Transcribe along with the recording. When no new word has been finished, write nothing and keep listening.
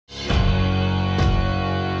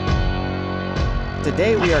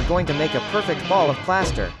Today we are going to make a perfect ball of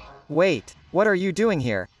plaster. Wait, what are you doing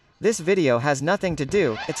here? This video has nothing to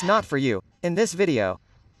do, it's not for you. In this video,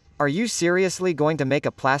 are you seriously going to make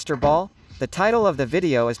a plaster ball? The title of the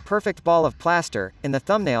video is Perfect Ball of Plaster. In the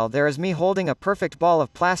thumbnail there is me holding a perfect ball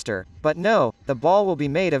of plaster, but no, the ball will be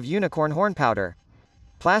made of unicorn horn powder.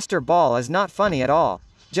 Plaster ball is not funny at all.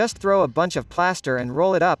 Just throw a bunch of plaster and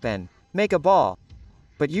roll it up and make a ball.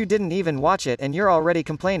 But you didn't even watch it and you're already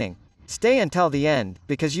complaining. Stay until the end,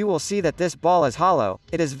 because you will see that this ball is hollow.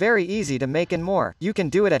 It is very easy to make and more. You can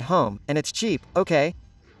do it at home, and it's cheap, okay?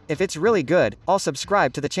 If it's really good, I'll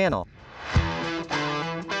subscribe to the channel.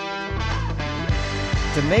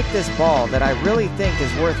 To make this ball that I really think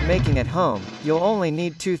is worth making at home, you'll only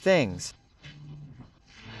need two things.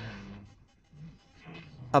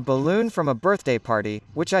 A balloon from a birthday party,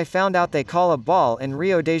 which I found out they call a ball in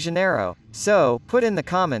Rio de Janeiro. So, put in the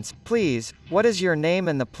comments, please, what is your name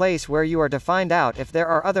and the place where you are to find out if there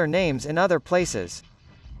are other names in other places.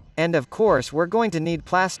 And of course we're going to need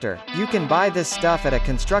plaster. You can buy this stuff at a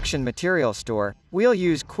construction material store. We'll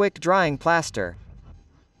use quick drying plaster.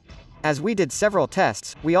 As we did several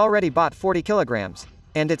tests, we already bought 40 kilograms.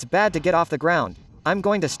 And it's bad to get off the ground. I'm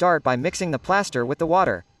going to start by mixing the plaster with the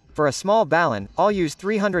water. For a small balloon, I'll use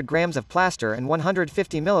 300 grams of plaster and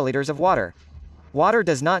 150 milliliters of water. Water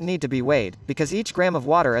does not need to be weighed, because each gram of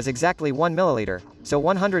water is exactly 1 milliliter, so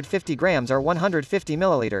 150 grams are 150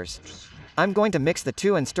 milliliters. I'm going to mix the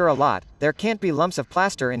two and stir a lot. There can't be lumps of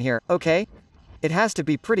plaster in here, okay? It has to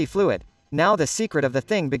be pretty fluid. Now the secret of the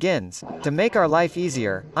thing begins. To make our life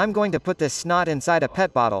easier, I'm going to put this snot inside a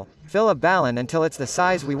PET bottle, fill a balloon until it's the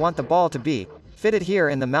size we want the ball to be, fit it here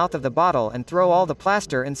in the mouth of the bottle and throw all the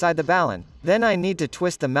plaster inside the balloon. Then I need to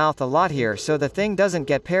twist the mouth a lot here so the thing doesn't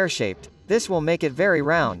get pear-shaped. This will make it very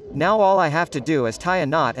round. Now all I have to do is tie a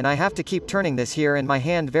knot, and I have to keep turning this here in my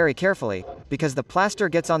hand very carefully, because the plaster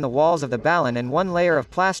gets on the walls of the balloon and one layer of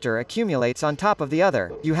plaster accumulates on top of the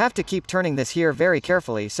other. You have to keep turning this here very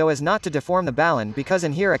carefully so as not to deform the balloon, because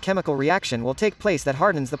in here a chemical reaction will take place that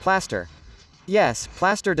hardens the plaster. Yes,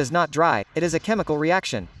 plaster does not dry, it is a chemical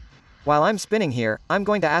reaction. While I'm spinning here, I'm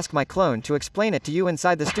going to ask my clone to explain it to you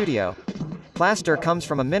inside the studio. Plaster comes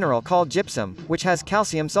from a mineral called gypsum, which has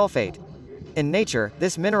calcium sulfate. In nature,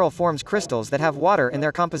 this mineral forms crystals that have water in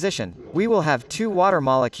their composition. We will have 2 water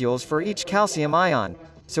molecules for each calcium ion,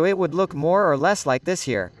 so it would look more or less like this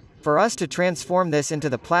here. For us to transform this into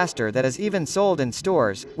the plaster that is even sold in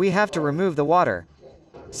stores, we have to remove the water.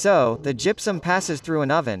 So, the gypsum passes through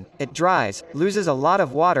an oven, it dries, loses a lot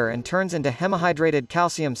of water and turns into hemihydrated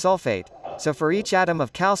calcium sulfate. So for each atom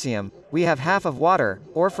of calcium, we have half of water,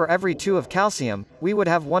 or for every 2 of calcium, we would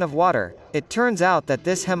have 1 of water. It turns out that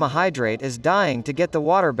this hemihydrate is dying to get the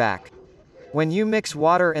water back. When you mix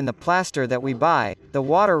water in the plaster that we buy, the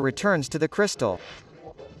water returns to the crystal.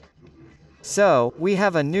 So, we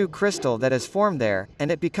have a new crystal that is formed there, and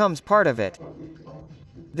it becomes part of it.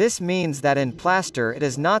 This means that in plaster it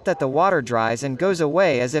is not that the water dries and goes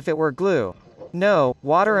away as if it were glue. No,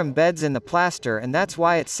 water embeds in the plaster and that's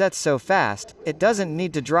why it sets so fast. It doesn't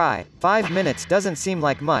need to dry. 5 minutes doesn't seem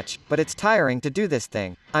like much, but it's tiring to do this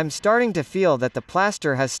thing. I'm starting to feel that the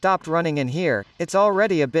plaster has stopped running in here, it's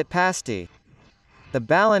already a bit pasty. The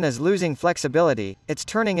balloon is losing flexibility, it's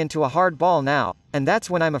turning into a hard ball now, and that's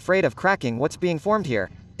when I'm afraid of cracking what's being formed here.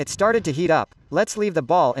 It started to heat up. Let's leave the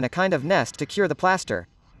ball in a kind of nest to cure the plaster.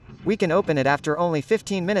 We can open it after only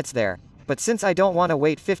 15 minutes there. But since I don't want to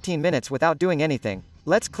wait 15 minutes without doing anything,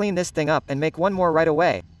 let's clean this thing up and make one more right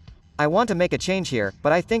away. I want to make a change here,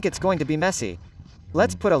 but I think it's going to be messy.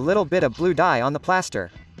 Let's put a little bit of blue dye on the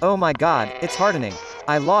plaster. Oh my god, it's hardening.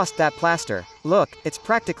 I lost that plaster. Look, it's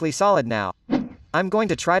practically solid now. I'm going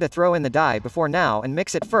to try to throw in the dye before now and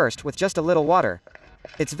mix it first with just a little water.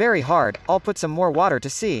 It's very hard, I'll put some more water to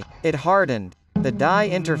see. It hardened. The dye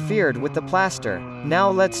interfered with the plaster. Now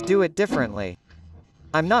let's do it differently.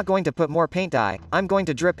 I'm not going to put more paint dye, I'm going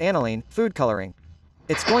to drip aniline, food coloring.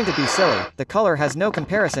 It's going to be silly, the color has no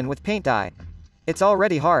comparison with paint dye. It's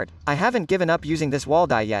already hard. I haven't given up using this wall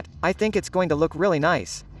dye yet, I think it's going to look really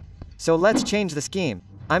nice. So let's change the scheme.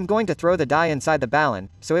 I'm going to throw the dye inside the balloon,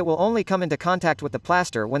 so it will only come into contact with the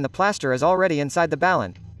plaster when the plaster is already inside the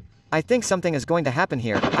balloon. I think something is going to happen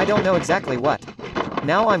here, I don't know exactly what.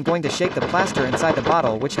 Now I'm going to shake the plaster inside the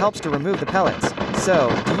bottle, which helps to remove the pellets. So,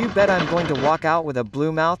 do you bet I'm going to walk out with a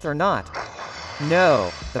blue mouth or not?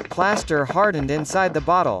 No, the plaster hardened inside the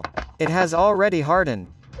bottle. It has already hardened.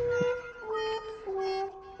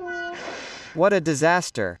 What a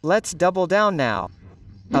disaster. Let's double down now.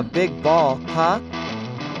 A big ball, huh?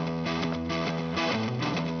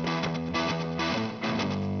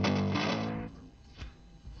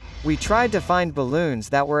 We tried to find balloons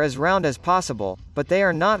that were as round as possible, but they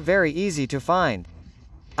are not very easy to find.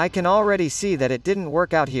 I can already see that it didn't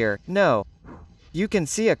work out here, no. You can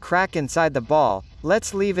see a crack inside the ball.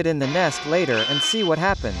 Let's leave it in the nest later and see what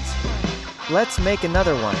happens. Let's make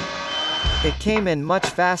another one. It came in much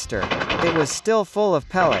faster. It was still full of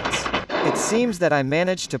pellets. It seems that I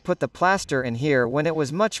managed to put the plaster in here when it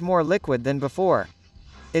was much more liquid than before.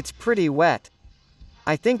 It's pretty wet.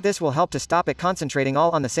 I think this will help to stop it concentrating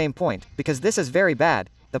all on the same point, because this is very bad.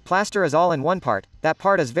 The plaster is all in one part, that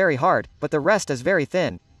part is very hard, but the rest is very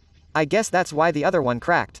thin. I guess that's why the other one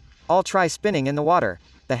cracked. I'll try spinning in the water.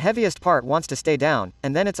 The heaviest part wants to stay down,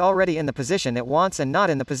 and then it's already in the position it wants and not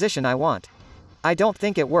in the position I want. I don't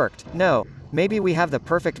think it worked, no. Maybe we have the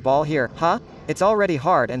perfect ball here, huh? It's already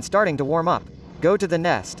hard and starting to warm up. Go to the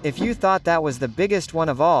nest. If you thought that was the biggest one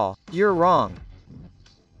of all, you're wrong.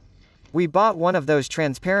 We bought one of those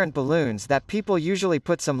transparent balloons that people usually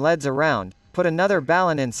put some LEDs around, put another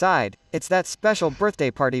balloon inside. It's that special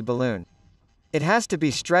birthday party balloon. It has to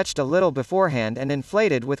be stretched a little beforehand and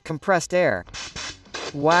inflated with compressed air.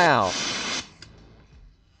 Wow.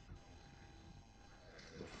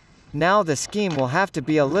 Now the scheme will have to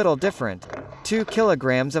be a little different. 2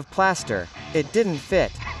 kilograms of plaster. It didn't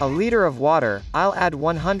fit. A liter of water. I'll add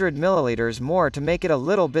 100 milliliters more to make it a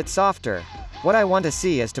little bit softer. What I want to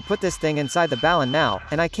see is to put this thing inside the balloon now,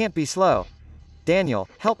 and I can't be slow. Daniel,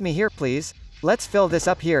 help me here please. Let's fill this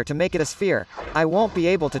up here to make it a sphere. I won't be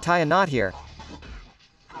able to tie a knot here.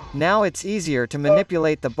 Now it's easier to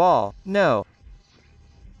manipulate the ball, no.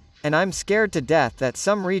 And I'm scared to death that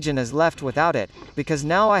some region is left without it, because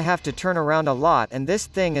now I have to turn around a lot and this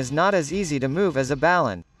thing is not as easy to move as a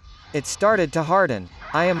balloon. It started to harden.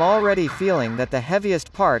 I am already feeling that the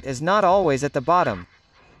heaviest part is not always at the bottom.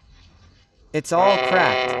 It's all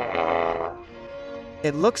cracked.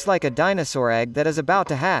 It looks like a dinosaur egg that is about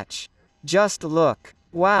to hatch. Just look.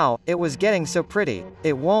 Wow, it was getting so pretty.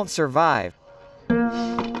 It won't survive.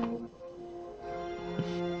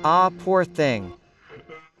 Ah, poor thing.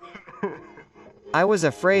 I was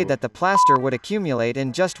afraid that the plaster would accumulate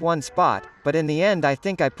in just one spot, but in the end I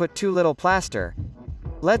think I put too little plaster.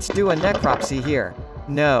 Let's do a necropsy here.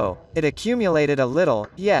 No, it accumulated a little,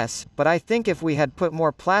 yes, but I think if we had put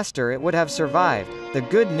more plaster it would have survived. The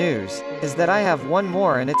good news is that I have one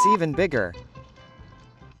more and it's even bigger.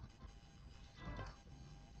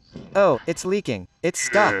 Oh, it's leaking. It's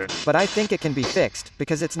stuck, but I think it can be fixed,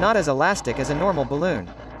 because it's not as elastic as a normal balloon.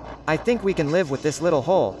 I think we can live with this little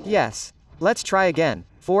hole, yes. Let's try again.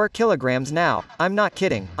 4 kilograms now. I'm not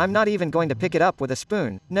kidding. I'm not even going to pick it up with a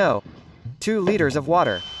spoon, no. 2 liters of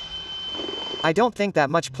water. I don't think that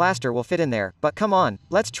much plaster will fit in there, but come on,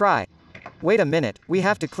 let's try. Wait a minute, we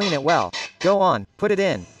have to clean it well. Go on, put it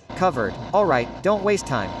in. Covered. Alright, don't waste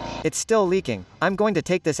time. It's still leaking. I'm going to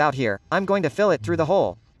take this out here. I'm going to fill it through the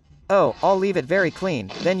hole. Oh, I'll leave it very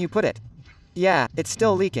clean, then you put it. Yeah, it's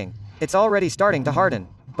still leaking. It's already starting to harden.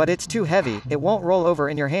 But it's too heavy, it won't roll over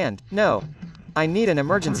in your hand, no. I need an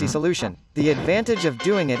emergency solution. The advantage of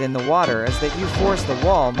doing it in the water is that you force the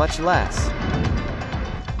wall much less.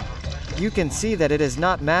 You can see that it is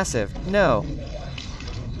not massive, no.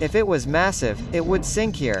 If it was massive, it would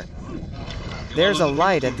sink here. There's a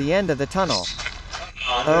light at the end of the tunnel.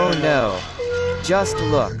 Oh no. Just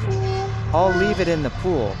look. I'll leave it in the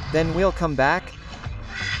pool, then we'll come back.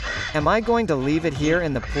 Am I going to leave it here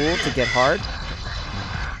in the pool to get hard?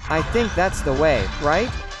 I think that's the way, right?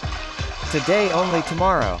 Today only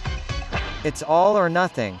tomorrow. It's all or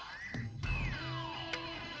nothing.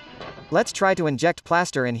 Let's try to inject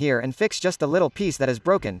plaster in here and fix just the little piece that is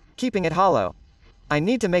broken, keeping it hollow. I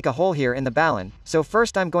need to make a hole here in the balloon, so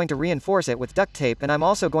first I'm going to reinforce it with duct tape and I'm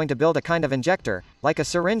also going to build a kind of injector, like a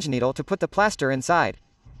syringe needle to put the plaster inside.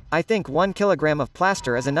 I think 1 kilogram of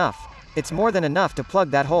plaster is enough. It's more than enough to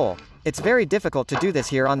plug that hole. It's very difficult to do this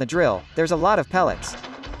here on the drill, there's a lot of pellets.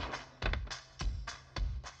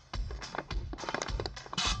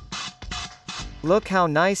 Look how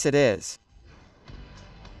nice it is.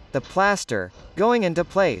 The plaster, going into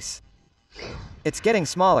place. It's getting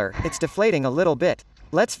smaller, it's deflating a little bit.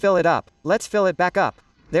 Let's fill it up, let's fill it back up.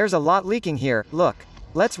 There's a lot leaking here, look.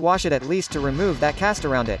 Let's wash it at least to remove that cast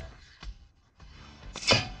around it.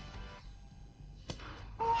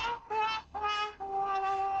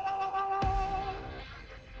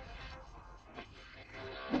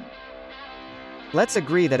 Let's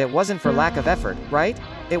agree that it wasn't for lack of effort, right?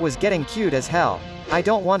 It was getting cute as hell. I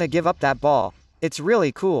don't want to give up that ball. It's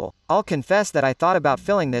really cool. I'll confess that I thought about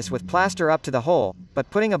filling this with plaster up to the hole, but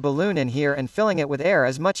putting a balloon in here and filling it with air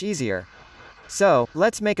is much easier. So,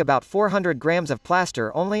 let's make about 400 grams of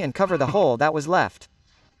plaster only and cover the hole that was left.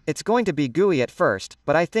 It's going to be gooey at first,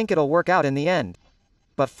 but I think it'll work out in the end.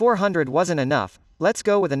 But 400 wasn't enough. Let's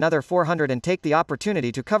go with another 400 and take the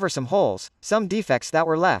opportunity to cover some holes, some defects that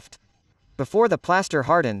were left. Before the plaster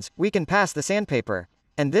hardens, we can pass the sandpaper.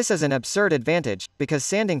 And this is an absurd advantage, because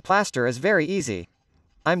sanding plaster is very easy.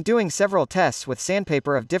 I'm doing several tests with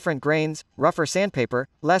sandpaper of different grains, rougher sandpaper,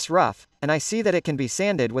 less rough, and I see that it can be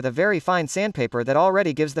sanded with a very fine sandpaper that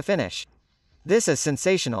already gives the finish. This is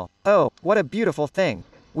sensational. Oh, what a beautiful thing.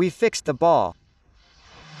 We fixed the ball.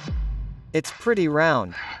 It's pretty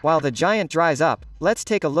round. While the giant dries up, let's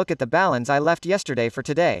take a look at the balance I left yesterday for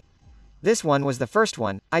today. This one was the first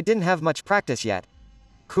one. I didn't have much practice yet.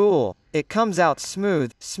 Cool. It comes out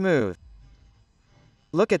smooth, smooth.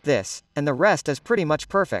 Look at this, and the rest is pretty much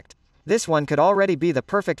perfect. This one could already be the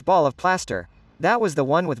perfect ball of plaster. That was the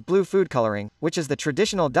one with blue food coloring, which is the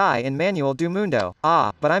traditional dye in Manuel do Mundo.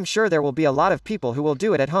 But I'm sure there will be a lot of people who will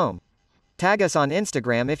do it at home. Tag us on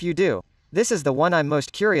Instagram if you do. This is the one I'm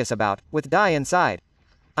most curious about, with dye inside.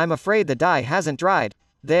 I'm afraid the dye hasn't dried.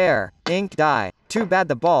 There, ink dye. Too bad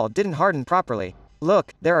the ball didn't harden properly.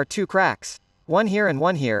 Look, there are 2 cracks. One here and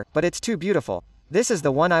one here, but it's too beautiful. This is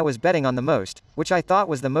the one I was betting on the most, which I thought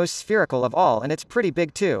was the most spherical of all, and it's pretty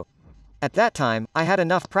big too. At that time, I had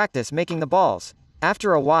enough practice making the balls.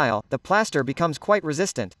 After a while, the plaster becomes quite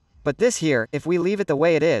resistant. But this here, if we leave it the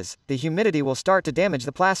way it is, the humidity will start to damage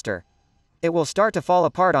the plaster. It will start to fall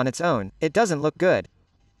apart on its own. It doesn't look good.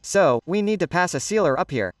 So, we need to pass a sealer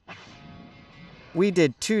up here. We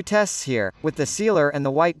did 2 tests here, with the sealer and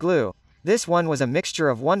the white glue. This one was a mixture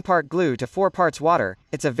of 1 part glue to 4 parts water.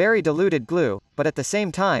 It's a very diluted glue, but at the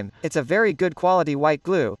same time, it's a very good quality white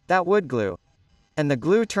glue, that wood glue. And the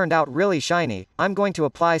glue turned out really shiny. I'm going to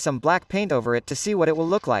apply some black paint over it to see what it will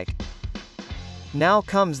look like. Now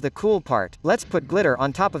comes the cool part. Let's put glitter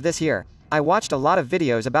on top of this here. I watched a lot of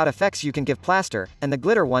videos about effects you can give plaster, and the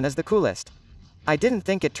glitter one is the coolest. I didn't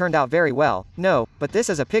think it turned out very well, no, but this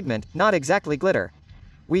is a pigment, not exactly glitter.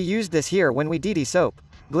 We used this here when we DD soap.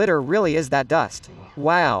 Glitter really is that dust.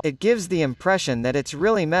 Wow, it gives the impression that it's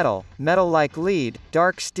really metal, metal like lead,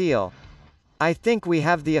 dark steel. I think we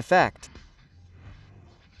have the effect.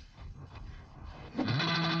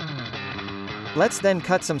 Let's then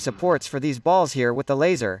cut some supports for these balls here with the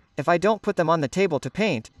laser. If I don't put them on the table to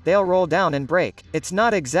paint, they'll roll down and break. It's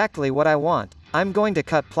not exactly what I want. I'm going to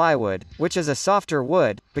cut plywood, which is a softer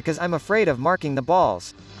wood, because I'm afraid of marking the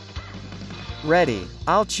balls. Ready.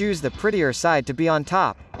 I'll choose the prettier side to be on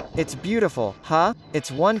top. It's beautiful, huh?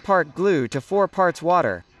 It's 1 part glue to 4 parts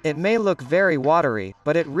water. It may look very watery,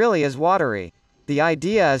 but it really is watery. The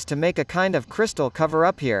idea is to make a kind of crystal cover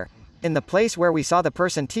up here. In the place where we saw the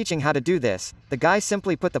person teaching how to do this, the guy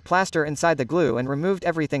simply put the plaster inside the glue and removed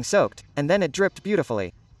everything soaked, and then it dripped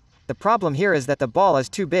beautifully. The problem here is that the ball is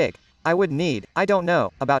too big. I would need, I don't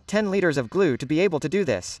know, about 10 liters of glue to be able to do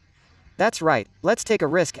this. That's right, let's take a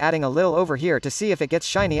risk adding a little over here to see if it gets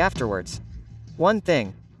shiny afterwards. One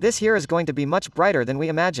thing, this here is going to be much brighter than we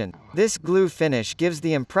imagine. This glue finish gives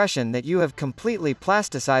the impression that you have completely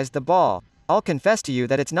plasticized the ball. I'll confess to you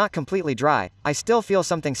that it's not completely dry. I still feel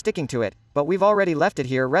something sticking to it, but we've already left it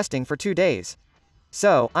here resting for 2 days.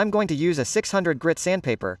 So, I'm going to use a 600 grit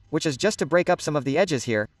sandpaper, which is just to break up some of the edges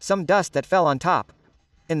here, some dust that fell on top.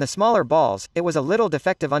 In the smaller balls, it was a little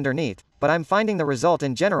defective underneath, but I'm finding the result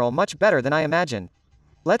in general much better than I imagined.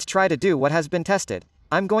 Let's try to do what has been tested.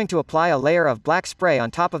 I'm going to apply a layer of black spray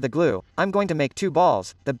on top of the glue. I'm going to make 2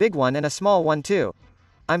 balls, the big one and a small one too.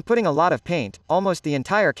 I'm putting a lot of paint, almost the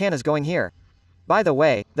entire can is going here. By the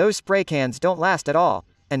way, those spray cans don't last at all.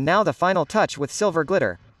 And now the final touch with silver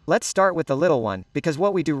glitter. Let's start with the little one, because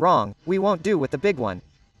what we do wrong, we won't do with the big one.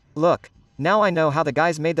 Look. Now I know how the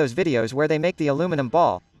guys made those videos where they make the aluminum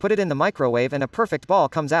ball, put it in the microwave and a perfect ball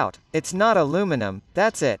comes out. It's not aluminum,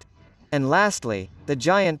 that's it. And lastly, the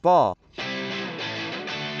giant ball.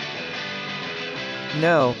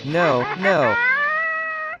 No, no, no.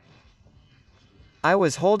 I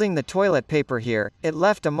was holding the toilet paper here, it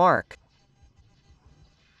left a mark.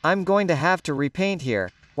 I'm going to have to repaint here.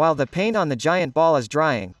 While the paint on the giant ball is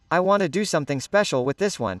drying, I want to do something special with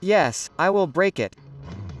this one. Yes, I will break it.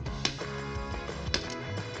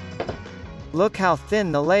 Look how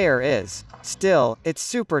thin the layer is. Still, it's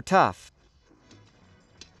super tough.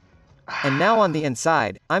 And now on the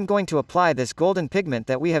inside, I'm going to apply this golden pigment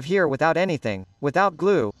that we have here without anything, without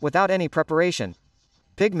glue, without any preparation.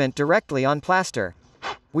 Pigment directly on plaster.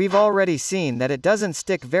 We've already seen that it doesn't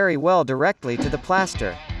stick very well directly to the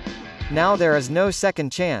plaster. Now there is no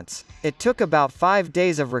second chance. It took about 5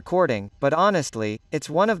 days of recording, but honestly, it's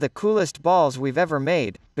one of the coolest balls we've ever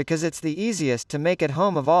made, because it's the easiest to make at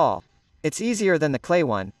home of all. It's easier than the clay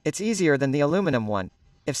one, it's easier than the aluminum one.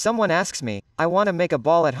 If someone asks me, I want to make a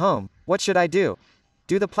ball at home, what should I do?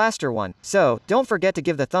 Do the plaster one. So, don't forget to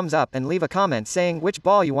give the thumbs up and leave a comment saying which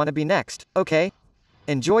ball you want to be next, okay?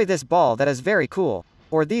 Enjoy this ball that is very cool.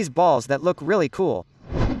 Or these balls that look really cool.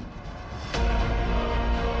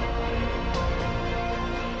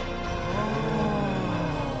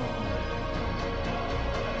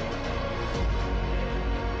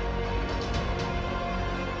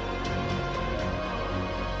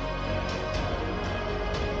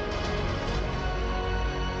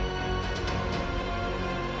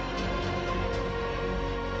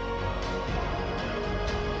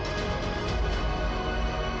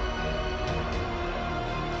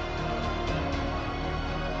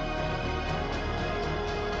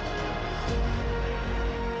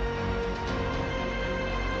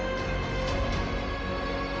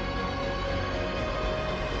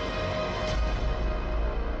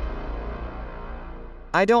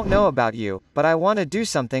 I don't know about you, but I want to do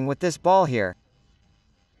something with this ball here.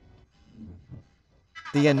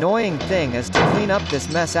 The annoying thing is to clean up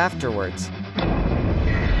this mess afterwards.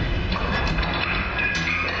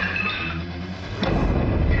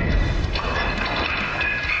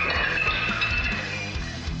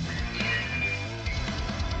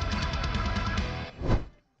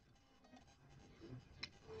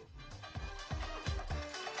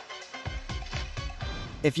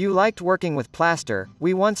 If you liked working with plaster,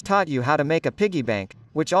 we once taught you how to make a piggy bank,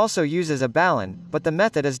 which also uses a balun, but the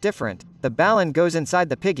method is different. The balun goes inside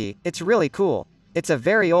the piggy. It's really cool. It's a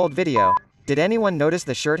very old video. Did anyone notice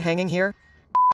the shirt hanging here?